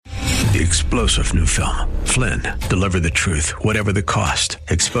The explosive new film, Flynn, deliver the truth, whatever the cost,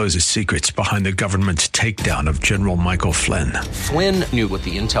 exposes secrets behind the government's takedown of General Michael Flynn. Flynn knew what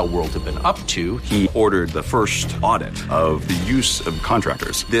the intel world had been up to. He ordered the first audit of the use of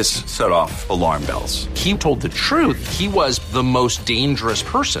contractors. This set off alarm bells. He told the truth. He was the most dangerous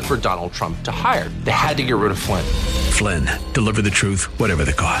person for Donald Trump to hire. They had to get rid of Flynn. Flynn, deliver the truth, whatever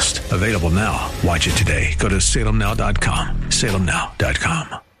the cost. Available now. Watch it today. Go to salemnow.com.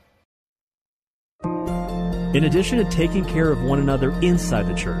 salemnow.com. In addition to taking care of one another inside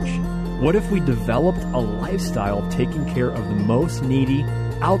the church, what if we developed a lifestyle of taking care of the most needy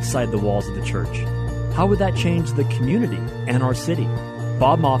outside the walls of the church? How would that change the community and our city?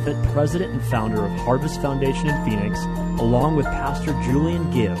 Bob Moffett, president and founder of Harvest Foundation in Phoenix, along with Pastor Julian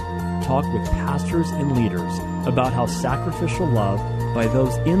Gibb, talk with pastors and leaders about how sacrificial love by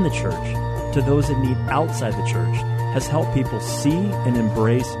those in the church to those in need outside the church has helped people see and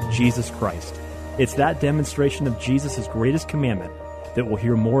embrace Jesus Christ. It's that demonstration of Jesus' greatest commandment that we'll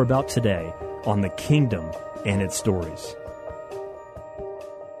hear more about today on The Kingdom and Its Stories.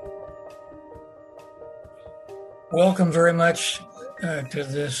 Welcome very much to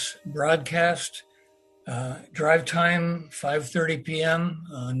this broadcast. Drive time, 5:30 p.m.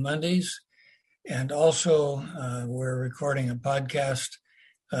 on Mondays. And also, we're recording a podcast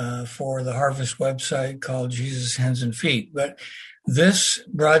for the Harvest website called Jesus Hands and Feet. But this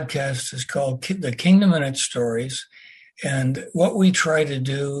broadcast is called The Kingdom and Its Stories. And what we try to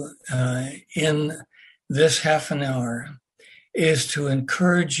do in this half an hour is to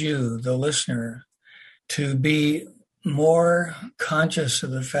encourage you, the listener, to be more conscious of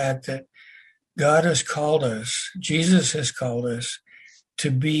the fact that God has called us, Jesus has called us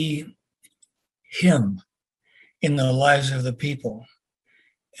to be Him in the lives of the people.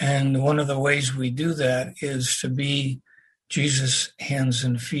 And one of the ways we do that is to be Jesus' hands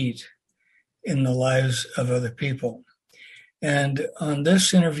and feet in the lives of other people. And on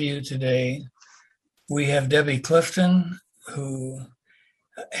this interview today, we have Debbie Clifton, who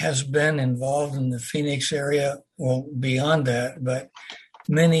has been involved in the Phoenix area, well, beyond that, but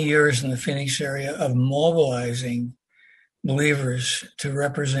many years in the Phoenix area of mobilizing believers to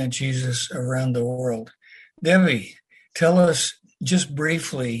represent Jesus around the world. Debbie, tell us just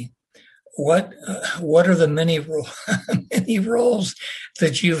briefly, what are the many roles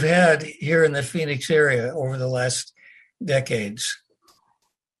that you've had here in the Phoenix area over the last decades?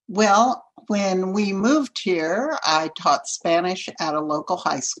 Well, when we moved here, I taught Spanish at a local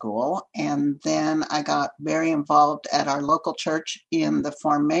high school, and then I got very involved at our local church in the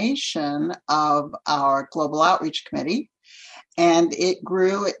formation of our Global Outreach Committee, and it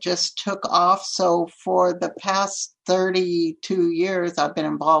grew. It just took off. So for the past 32 years, I've been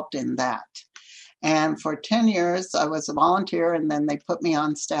involved in that. And for 10 years, I was a volunteer, and then they put me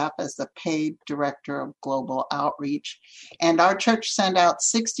on staff as the paid director of global outreach. And our church sent out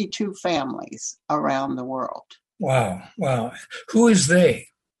 62 families around the world. Wow. Who is they?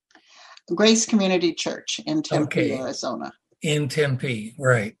 Grace Community Church in Tempe, Arizona. In Tempe,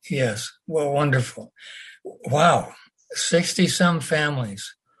 right. Yes. Well, wonderful. Wow. 60-some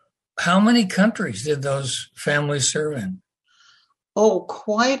families. How many countries did those families serve in? Oh,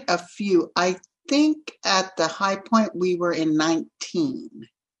 quite a few. I think at the high point we were in 19.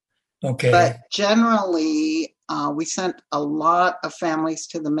 Okay. But generally, we sent a lot of families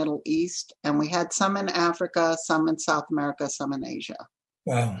to the Middle East, and we had some in Africa, some in South America, some in Asia.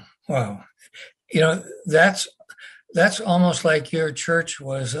 Wow. You know, that's almost like your church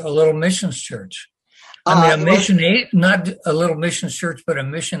was a little missions church. I mean, not a little missions church, but a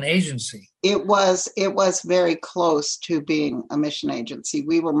mission agency. It was very close to being a mission agency.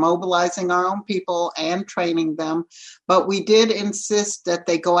 We were mobilizing our own people and training them, but we did insist that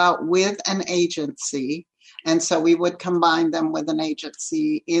they go out with an agency. And so we would combine them with an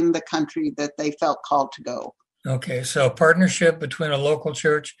agency in the country that they felt called to go. Okay, so a partnership between a local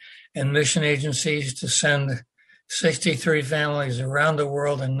church and mission agencies to send 63 families around the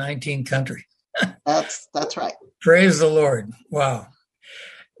world in 19 countries. That's right. Praise the Lord. Wow.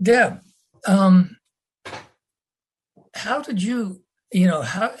 Deb, how did you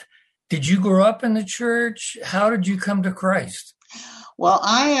grow up in the church? How did you come to Christ? Well,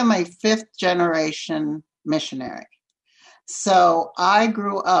 I am a 5th generation missionary. So I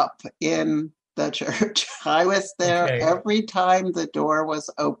grew up in the church. I was there every time the door was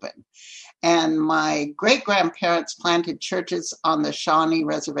open. And my great-grandparents planted churches on the Shawnee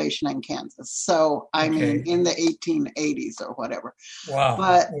Reservation in Kansas. So, I mean, in the 1880s or whatever. Wow.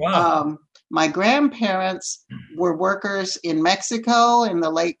 But my grandparents were workers in Mexico in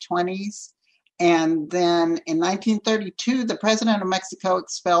the late 20s. And then in 1932, the president of Mexico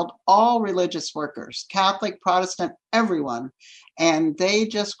expelled all religious workers, Catholic, Protestant, everyone. And they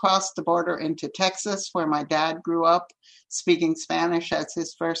just crossed the border into Texas, where my dad grew up, speaking Spanish as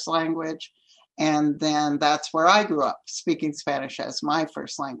his first language. And then that's where I grew up, speaking Spanish as my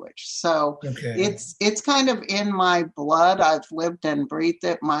first language. So it's kind of in my blood. I've lived and breathed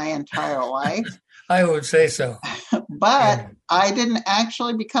it my entire life. I would say so. But I didn't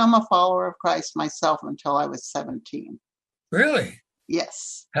actually become a follower of Christ myself until I was 17. Really?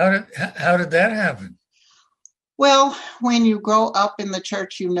 Yes. How did that happen? Well, when you grow up in the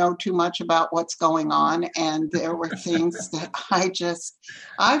church, you know too much about what's going on. And there were things that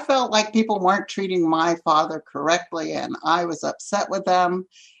I felt like people weren't treating my father correctly, and I was upset with them.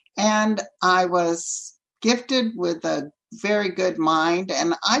 And I was gifted with a very good mind,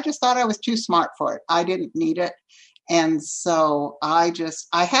 and I just thought I was too smart for it. I didn't need it. And so I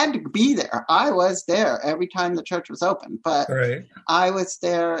had to be there. I was there every time the church was open, but I was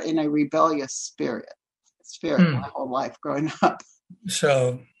there in a rebellious spirit my whole life growing up.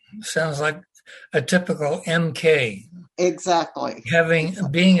 So sounds like a typical MK. Exactly.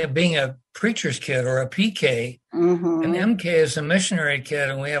 Being a preacher's kid or a PK, and MK is a missionary kid,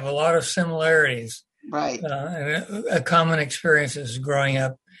 and we have a lot of similarities. Right. And a common experiences growing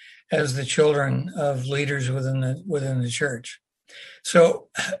up as the children of leaders within the church. So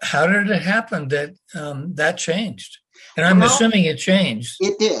how did it happen that that changed? And I'm assuming it changed.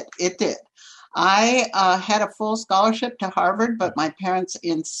 It did. I had a full scholarship to Harvard, but my parents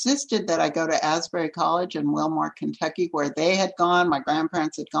insisted that I go to Asbury College in Wilmore, Kentucky, where they had gone. My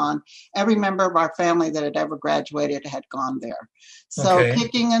grandparents had gone. Every member of our family that had ever graduated had gone there. So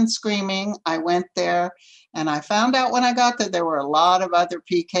kicking and screaming, I went there. And I found out when I got there were a lot of other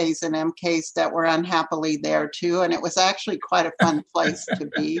PKs and MKs that were unhappily there too. And it was actually quite a fun place to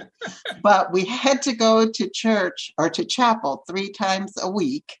be. But we had to go to church or to chapel 3 times a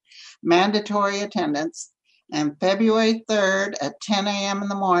week, mandatory attendance. And February 3rd at 10 a.m. in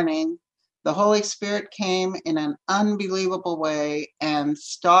the morning, the Holy Spirit came in an unbelievable way and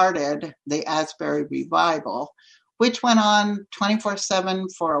started the Asbury Revival, which went on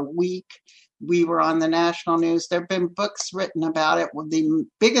 24/7 for a week. We were on the national news. There have been books written about it. The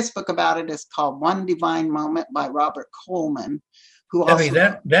biggest book about it is called One Divine Moment by Robert Coleman, who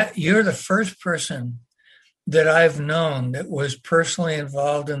that you're the first person that I've known that was personally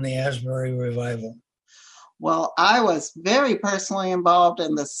involved in the Asbury Revival. Well, I was very personally involved.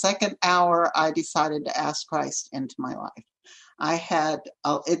 In the second hour, I decided to ask Christ into my life.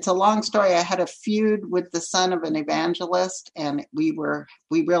 It's a long story. I had a feud with the son of an evangelist, and we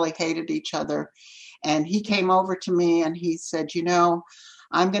really hated each other. And he came over to me and he said,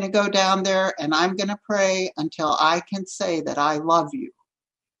 I'm going to go down there and I'm going to pray until I can say that I love you.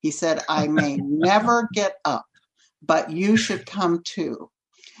 He said, I may never get up, but you should come too.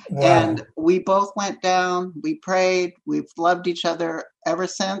 Wow. And we both went down. We prayed. We've loved each other ever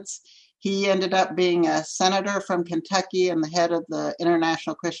since. He ended up being a senator from Kentucky and the head of the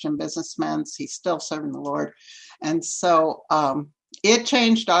International Christian Businessmen. He's still serving the Lord. And so it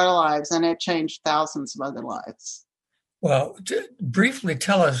changed our lives, and it changed thousands of other lives. Well, briefly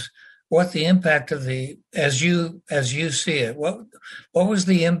tell us what the impact of as you see it, what was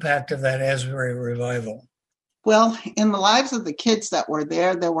the impact of that Asbury Revival? Well, in the lives of the kids that were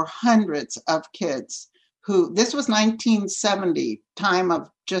there were hundreds of kids this was 1970, time of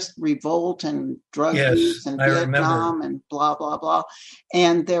just revolt and drug use and Vietnam and blah, blah, blah.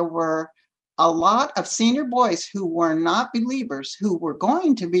 And there were a lot of senior boys who were not believers who were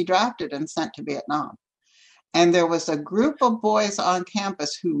going to be drafted and sent to Vietnam. And there was a group of boys on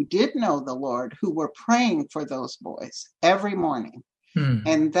campus who did know the Lord, who were praying for those boys every morning.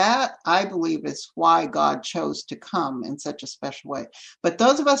 And that, I believe, is why God chose to come in such a special way. But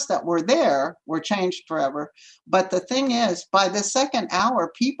those of us that were there were changed forever. But the thing is, by the second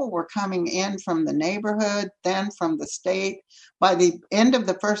hour, people were coming in from the neighborhood, then from the state. By the end of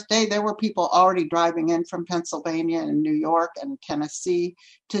the first day, there were people already driving in from Pennsylvania and New York and Tennessee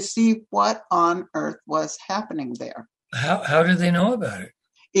to see what on earth was happening there. How did they know about it?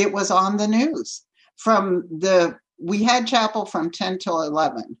 It was on the news. We had chapel from 10 till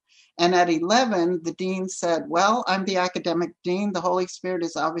 11. And at 11, the dean said, well, I'm the academic dean. The Holy Spirit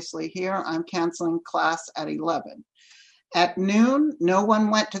is obviously here. I'm canceling class at 11. At noon, no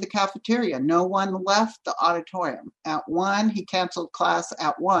one went to the cafeteria. No one left the auditorium. At 1, he canceled class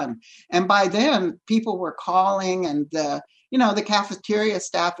at 1. And by then, people were calling, and the cafeteria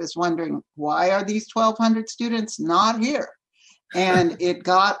staff is wondering, why are these 1,200 students not here? And it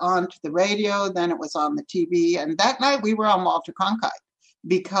got onto the radio, then it was on the TV. And that night we were on Walter Cronkite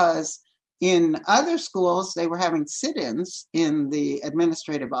because in other schools, they were having sit-ins in the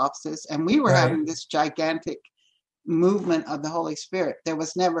administrative offices, and we were having this gigantic movement of the Holy Spirit. There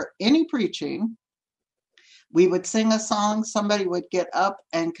was never any preaching. We would sing a song, somebody would get up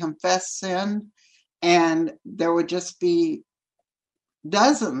and confess sin, and there would just be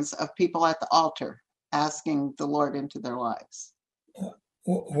dozens of people at the altar asking the Lord into their lives.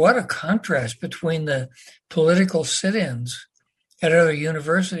 What a contrast between the political sit-ins at other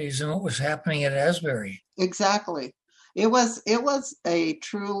universities and what was happening at Asbury. Exactly. It was a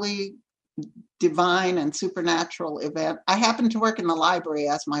truly divine and supernatural event. I happened to work in the library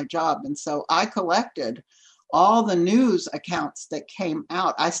as my job, and so I collected all the news accounts that came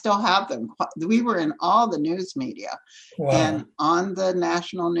out. I still have them. We were in all the news media and on the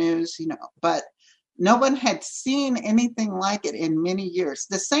national news, but no one had seen anything like it in many years.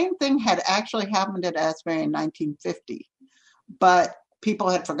 The same thing had actually happened at Asbury in 1950, but people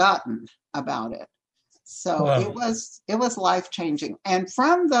had forgotten about it. So it was life-changing. And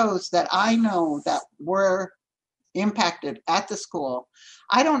from those that I know that were impacted at the school,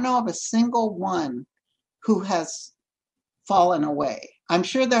 I don't know of a single one who has fallen away. I'm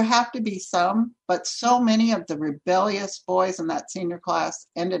sure there have to be some, but so many of the rebellious boys in that senior class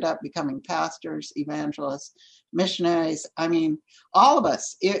ended up becoming pastors, evangelists, missionaries. I mean, all of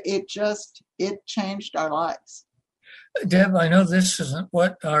us, it changed our lives. Deb, I know this isn't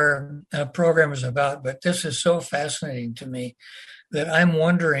what our program is about, but this is so fascinating to me that I'm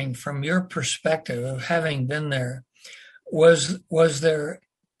wondering, from your perspective of having been there, was there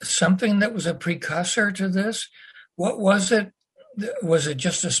something that was a precursor to this? What was it? Was it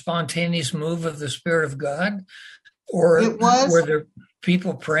just a spontaneous move of the Spirit of God? Or were there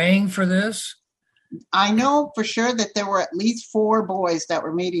people praying for this? I know for sure that there were at least 4 boys that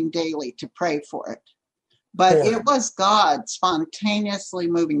were meeting daily to pray for it. But it was God spontaneously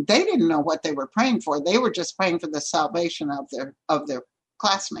moving. They didn't know what they were praying for. They were just praying for the salvation of their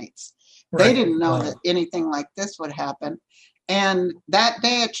classmates. Right. They didn't know that anything like this would happen. And that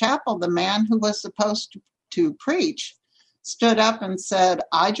day at chapel, the man who was supposed to preach stood up and said,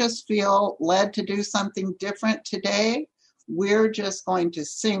 I just feel led to do something different today. We're just going to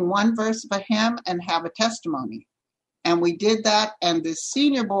sing one verse of a hymn and have a testimony. And we did that. And this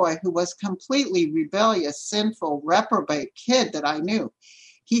senior boy, who was completely rebellious, sinful, reprobate kid that I knew,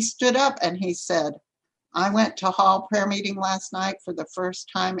 he stood up and he said, I went to hall prayer meeting last night for the first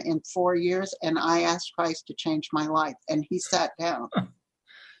time in 4 years, and I asked Christ to change my life. And he sat down.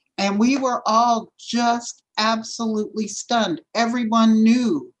 And we were all just absolutely stunned. Everyone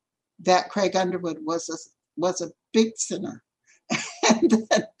knew that Craig Underwood was a big sinner. And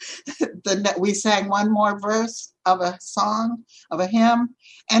then we sang one more verse of a song, of a hymn,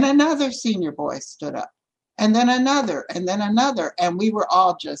 and another senior boy stood up, and then another, and we were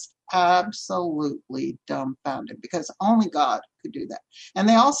all just absolutely dumbfounded because only God could do that. And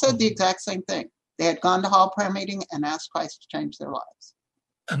they all said the exact same thing. They had gone to hall prayer meeting and asked Christ to change their lives.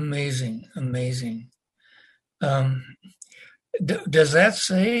 Amazing. Does that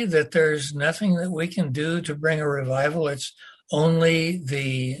say that there's nothing that we can do to bring a revival? It's only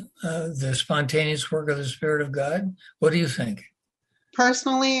the spontaneous work of the Spirit of God? What do you think?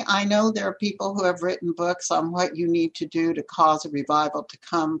 Personally, I know there are people who have written books on what you need to do to cause a revival to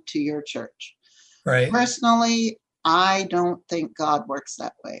come to your church. Right. Personally, I don't think God works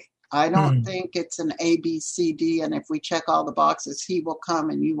that way. I don't think it's an A, B, C, D, and if we check all the boxes, he will come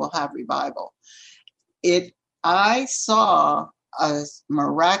and you will have revival. I saw a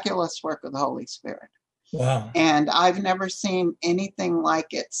miraculous work of the Holy Spirit. Wow. And I've never seen anything like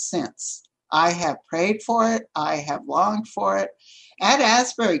it since. I have prayed for it. I have longed for it. At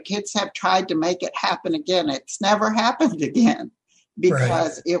Asbury, kids have tried to make it happen again. It's never happened again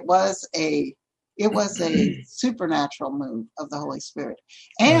because it was a supernatural move of the Holy Spirit.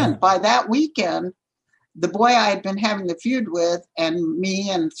 And by that weekend, the boy I had been having the feud with and me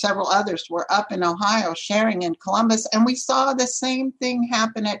and several others were up in Ohio sharing in Columbus, and we saw the same thing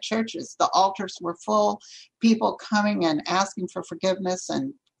happen at churches. The altars were full, people coming and asking for forgiveness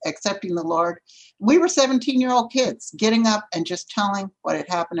and accepting the Lord. We were 17-year-old kids getting up and just telling what had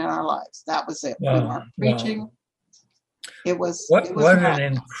happened in our lives. That was it. Wow. We weren't preaching. Wow. It was an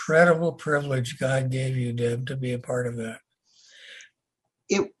incredible privilege God gave you, Deb, to be a part of that.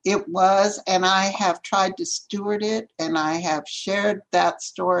 It was, and I have tried to steward it, and I have shared that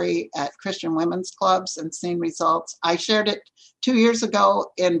story at Christian women's clubs and seen results. I shared it 2 years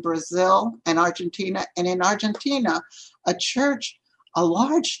ago in Brazil and Argentina, and in Argentina, a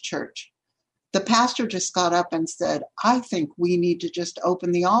large church, the pastor just got up and said, I think we need to just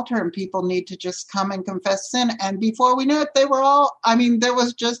open the altar and people need to just come and confess sin. And before we knew it, they were all, there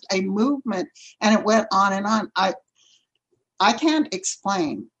was just a movement and it went on and on. I can't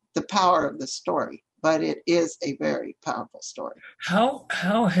explain the power of the story, but it is a very powerful story.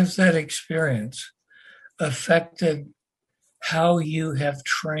 How has that experience affected how you have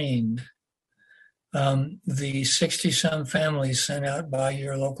trained the 60-some families sent out by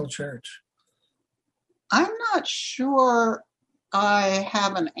your local church? I'm not sure I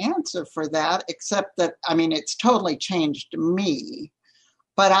have an answer for that, except that, it's totally changed me.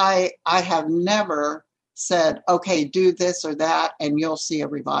 But I have never said, okay, do this or that, and you'll see a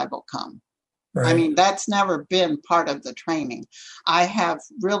revival come. Right. That's never been part of the training. I have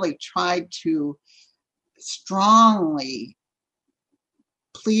really tried to strongly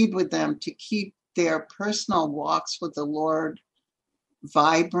plead with them to keep their personal walks with the Lord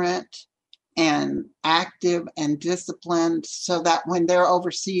vibrant and active and disciplined, so that when they're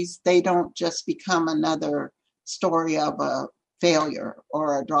overseas, they don't just become another story of a failure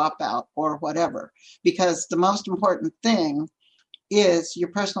or a dropout or whatever. Because the most important thing is your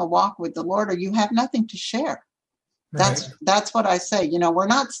personal walk with the Lord, or you have nothing to share. Right. That's what I say. We're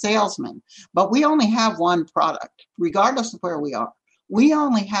not salesmen, but we only have one product, regardless of where we are. We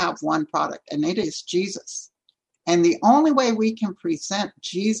only have one product, and it is Jesus. And the only way we can present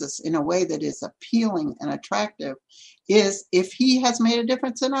Jesus in a way that is appealing and attractive is if he has made a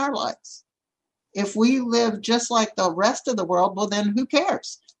difference in our lives. If we live just like the rest of the world, well, then who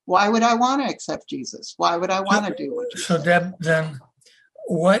cares? Why would I want to accept Jesus? Why would I want to do what you say? Deb, then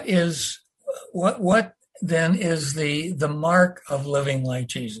what then is the mark of living like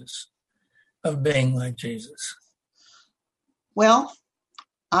Jesus, of being like Jesus? Well,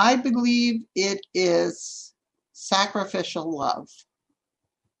 I believe it is sacrificial love.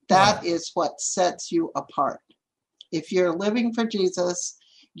 That is what sets you apart. If you're living for Jesus,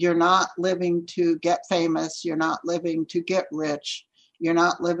 you're not living to get famous. You're not living to get rich. You're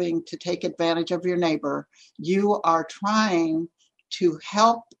not living to take advantage of your neighbor. You are trying to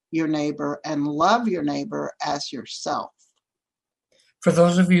help your neighbor and love your neighbor as yourself. For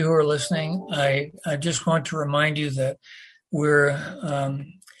those of you who are listening, I just want to remind you that we're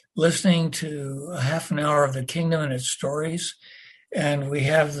listening to a half an hour of The Kingdom and Its Stories, and we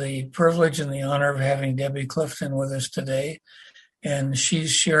have the privilege and the honor of having Debbie Clifton with us today, and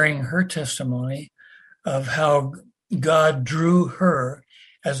she's sharing her testimony of how God drew her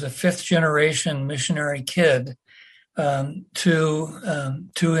as a fifth-generation missionary kid to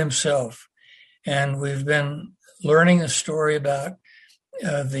himself. And we've been learning a story about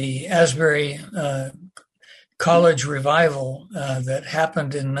the Asbury College revival that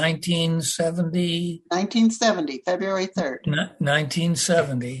happened in 1970. 1970, February 3rd.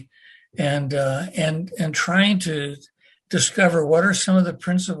 1970, and trying to discover what are some of the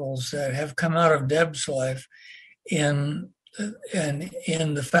principles that have come out of Deb's life in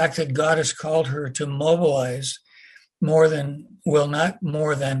the fact that God has called her to mobilize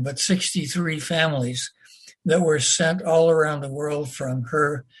but 63 families that were sent all around the world from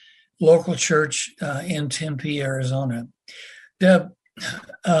her local church in Tempe, Arizona. Deb,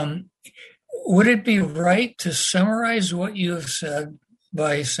 would it be right to summarize what you have said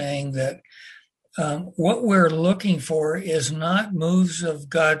by saying that what we're looking for is not moves of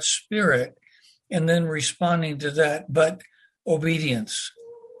God's Spirit and then responding to that, but obedience,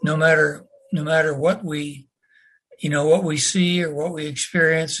 no matter what we see or what we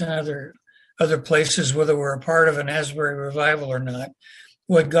experience in other places, whether we're a part of an Asbury revival or not.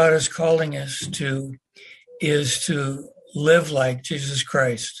 What God is calling us to is to live like Jesus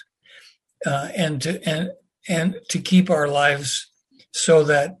Christ, and to keep our lives so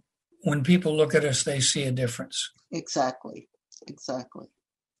that when people look at us, they see a difference. Exactly.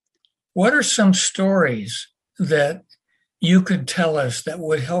 What are some stories that you could tell us that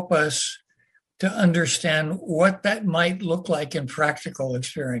would help us to understand what that might look like in practical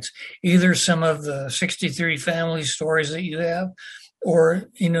experience? Either some of the 63 family stories that you have, or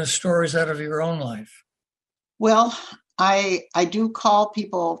stories out of your own life. Well, I do call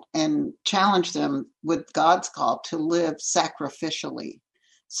people and challenge them with God's call to live sacrificially.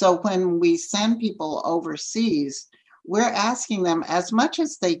 So when we send people overseas, we're asking them as much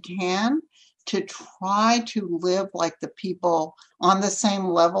as they can to try to live like the people on the same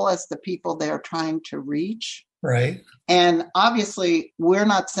level as the people they're trying to reach. Right. And obviously, we're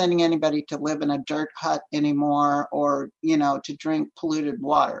not sending anybody to live in a dirt hut anymore or, to drink polluted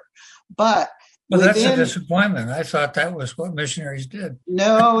water. But Well, that's a disappointment. I thought that was what missionaries did.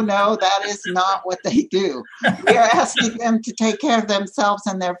 No, that is not what they do. We are asking them to take care of themselves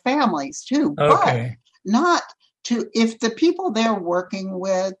and their families too. Okay. But not to, if the people they're working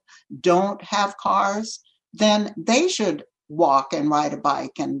with don't have cars, then they should walk and ride a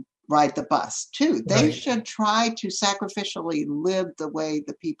bike and ride the bus too. They Right. should try to sacrificially live the way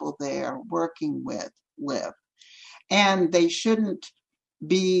the people they're working with live. And they shouldn't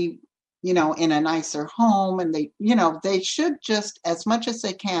be, in a nicer home, and they should just, as much as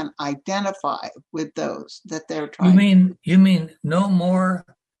they can, identify with those that they're trying. You mean no more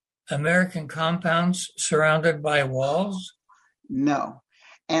American compounds surrounded by walls? No.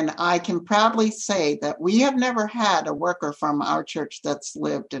 And I can proudly say that we have never had a worker from our church that's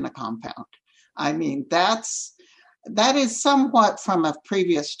lived in a compound. I mean, that is somewhat from a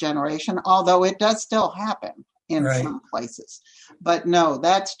previous generation, although it does still happen in Right. some places. But no,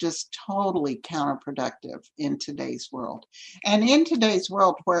 that's just totally counterproductive in today's world. And in today's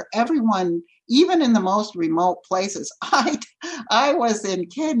world where everyone, even in the most remote places, I was in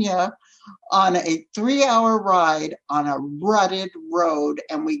Kenya on a 3-hour ride on a rutted road,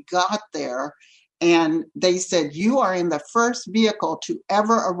 and we got there and they said, "You are in the first vehicle to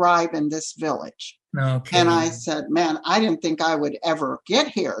ever arrive in this village." Okay. And I said, "Man, I didn't think I would ever get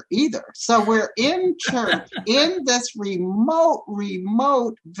here either." So we're in church in this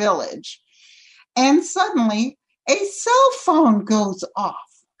remote village, and suddenly a cell phone goes off.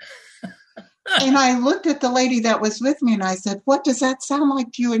 And I looked at the lady that was with me and I said, "What does that sound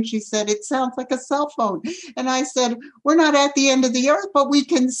like to you?" And she said, "It sounds like a cell phone." And I said, "We're not at the end of the earth, but we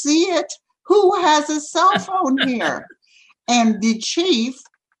can see it. Who has a cell phone here?" And the chief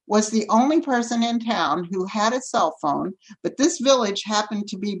was the only person in town who had a cell phone, but this village happened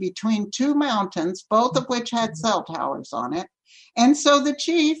to be between two mountains, both of which had cell towers on it. And so the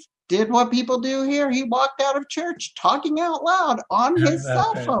chief did what people do here. He walked out of church talking out loud on his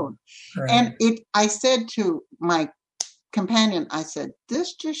cell phone. Right. And I said to my companion, I said,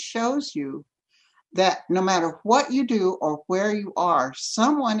 "This just shows you that no matter what you do or where you are,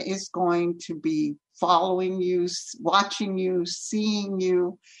 someone is going to be following you, watching you, seeing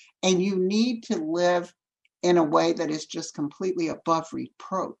you, and you need to live in a way that is just completely above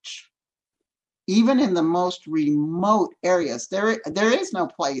reproach." Even in the most remote areas, there is no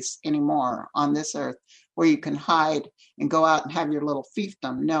place anymore on this earth where you can hide and go out and have your little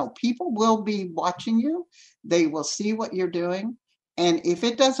fiefdom. No, people will be watching you. They will see what you're doing. And if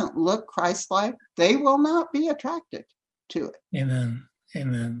it doesn't look Christ-like, they will not be attracted to it.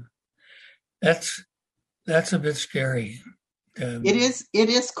 Amen. That's a bit scary. It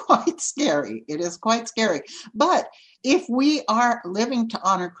is quite scary. It is quite scary. But if we are living to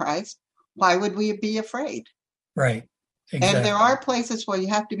honor Christ, why would we be afraid? Right. Exactly. And there are places where you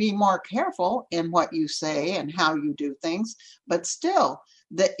have to be more careful in what you say and how you do things, but still,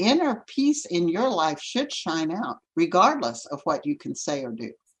 the inner peace in your life should shine out, regardless of what you can say or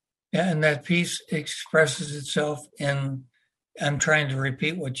do. Yeah, and that peace expresses itself in, I'm trying to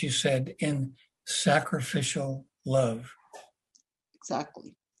repeat what you said, in sacrificial love.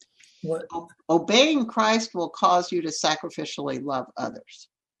 Exactly. What? Obeying Christ will cause you to sacrificially love others.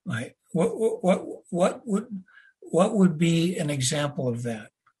 Right. What would be an example of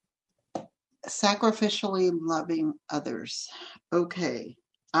that? Sacrificially loving others. Okay.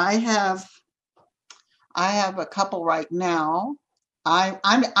 I have a couple right now.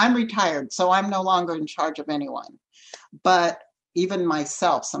 I'm retired, so I'm no longer in charge of anyone. But even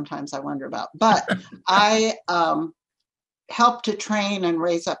myself, sometimes I wonder about. But I helped to train and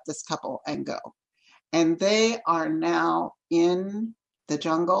raise up this couple and go. And they are now in the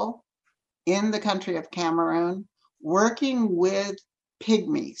jungle, in the country of Cameroon, working with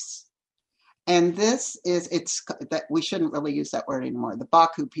pygmies. And it's that we shouldn't really use that word anymore, the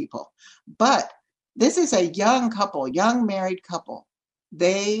Baku people. But this is a young couple, young married couple.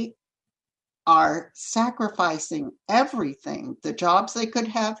 They are sacrificing everything, the jobs they could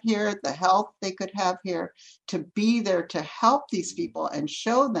have here, the health they could have here, to be there to help these people and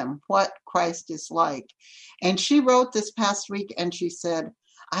show them what Christ is like. And she wrote this past week and she said,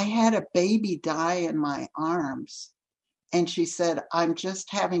 "I had a baby die in my arms." And she said, "I'm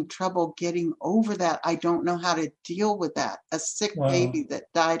just having trouble getting over that. I don't know how to deal with that. A sick baby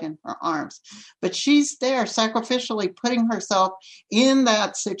that died in her arms." But she's there sacrificially putting herself in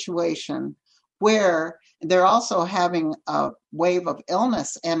that situation where they're also having a wave of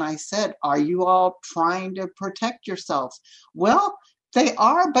illness. And I said, "Are you all trying to protect yourselves?" Well, they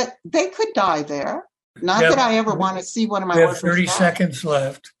are, but they could die there. Not that I ever want to see one of my workers die. We have 30 seconds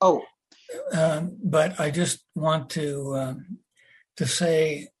left. Oh. But I just want to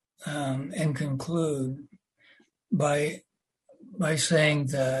say and conclude by saying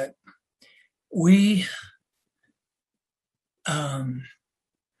that we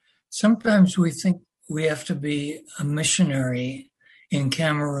sometimes we think we have to be a missionary in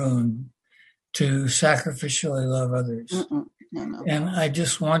Cameroon to sacrificially love others. No. And I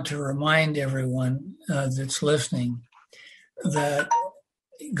just want to remind everyone that's listening that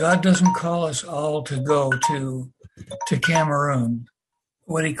God doesn't call us all to go to Cameroon.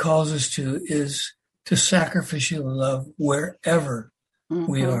 What he calls us to is to sacrificially love wherever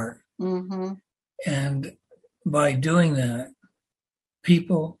we are. Mm-hmm. And by doing that,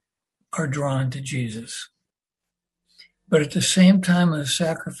 people are drawn to Jesus. But at the same time as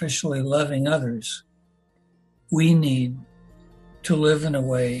sacrificially loving others, we need to live in a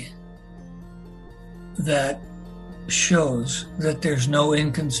way that shows that there's no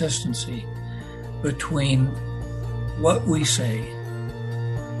inconsistency between what we say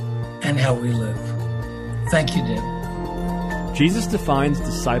and how we live. Thank you, Deb. Jesus defines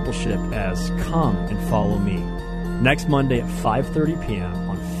discipleship as come and follow me. Next Monday at 5:30 p.m.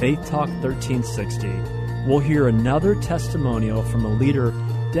 on Faith Talk 1360, we'll hear another testimonial from a leader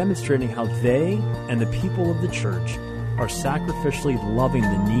demonstrating how they and the people of the church are sacrificially loving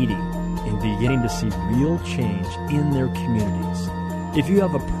the needy and beginning to see real change in their communities. If you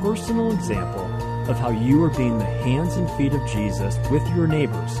have a personal example of how you are being the hands and feet of Jesus with your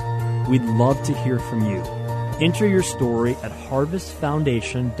neighbors, we'd love to hear from you. Enter your story at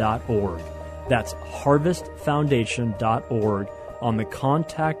harvestfoundation.org. That's harvestfoundation.org on the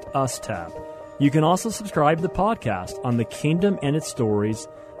Contact Us tab. You can also subscribe to the podcast on The Kingdom and Its Stories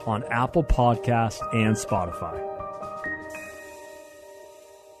on Apple Podcasts and Spotify.